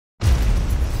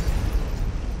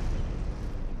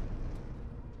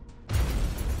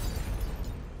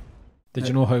Did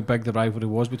you know how big the rivalry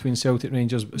was between Celtic and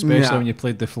Rangers, especially when you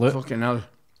played the flute? Fucking hell.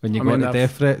 When you got into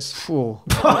death threats?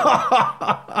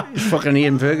 Fucking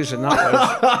Ian Ferguson,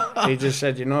 that was. He just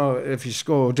said, you know, if you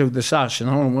score, do the sass. And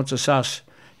I went, what's a sass?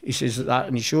 He says that,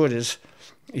 and he showed us.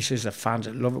 He says the fans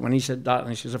would love it. When he said that, and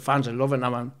he says the fans would love it, and I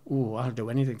went, oh, I'll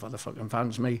do anything for the fucking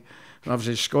fans, me. And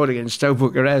obviously scored against Stoke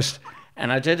Bucharest,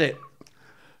 and I did it.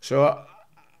 So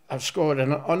I scored,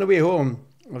 and on the way home,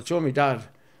 I told my dad,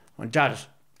 Dad,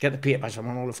 get the papers. I'm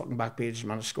on all the fucking back pages,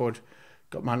 man. I scored,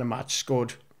 got man of the match,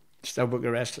 scored. Stoke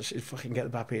Bucharest. I said, fucking get the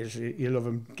back pages. You love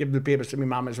him. Give the papers to my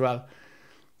mum as well.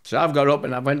 So I've got up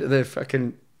and I went to the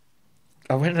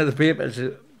papers,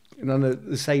 you know,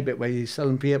 the side bit where you're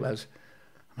selling papers.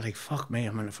 I'm like, fuck me,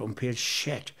 I'm on the front page.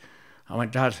 Shit. I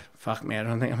went, Dad, fuck me, I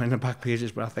don't think I'm in the back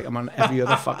pages, but I think I'm on every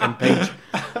other fucking page.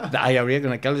 The IRA are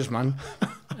going to kill this man.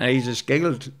 And he just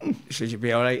giggled. He says, you'll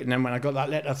be all right. And then when I got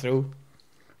that letter through,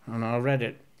 and I read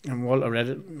it, and Walter read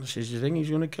it, and says, you think he's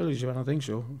going to kill us? I don't think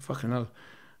so. Fucking hell.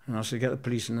 And I said, get the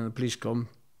police, and then the police come.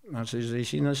 And I said, have you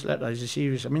seen this letter? Is it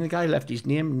serious? I mean, the guy left his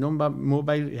name, number,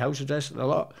 mobile, house address, a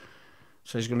lot.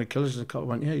 So he's going to kill us. And the cop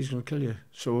went, yeah, he's going to kill you.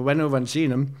 So we went over and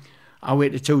seen him. I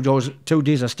waited 2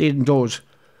 days, I stayed indoors.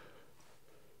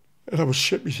 And I was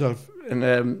shit myself. And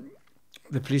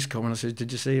the police come and I said,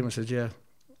 did you see him? I said, yeah.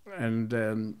 And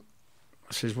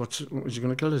I says, was he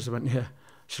going to kill us? They went, yeah.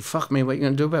 I said, fuck me, what are you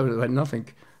going to do about it? They went, nothing.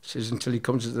 I says, until he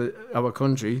comes to our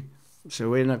country.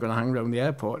 So we're not going to hang around the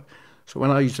airport. So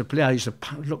when I used to play, I used to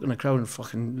look in the crowd and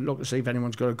fucking look to see if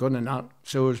anyone's got a gun and that.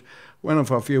 So it went on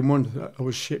for a few months. I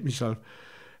was shit myself.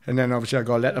 And then obviously I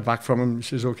got a letter back from him. He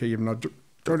says, okay, you've not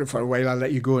done it for a while, I'll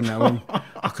let you go now. And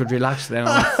I could relax then.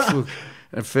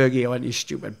 And Fergie, I went, you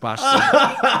stupid bastard.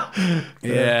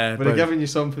 Yeah. Were they giving you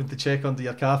something to check under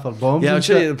your car for bombs? Yeah, I'll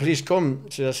tell you, the police come.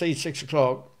 So I say 6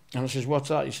 o'clock. And I says, what's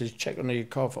that? He says, check under your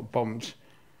car for bombs.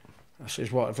 I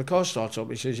says, what, if the car starts up?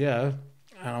 He says, yeah.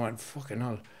 And I went, fucking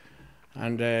hell.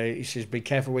 And he says, be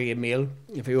careful with your mail.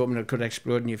 If you open it, it could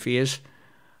explode in your face.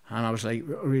 And I was like,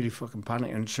 really fucking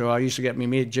panicking. So I used to get my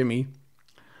mate, Jimmy.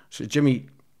 So Jimmy,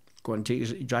 go and take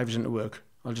he drives into work.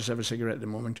 I'll just have a cigarette at the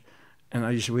moment. And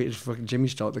I used to wait till fucking Jimmy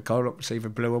start the car up to see if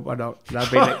it blew up or not. And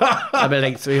I'd be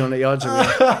like 300 yards away.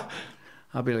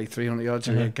 I'd be like 300 yards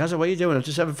away. Gaza, what are you doing? I'll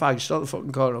just have a fag, start the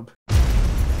fucking car up.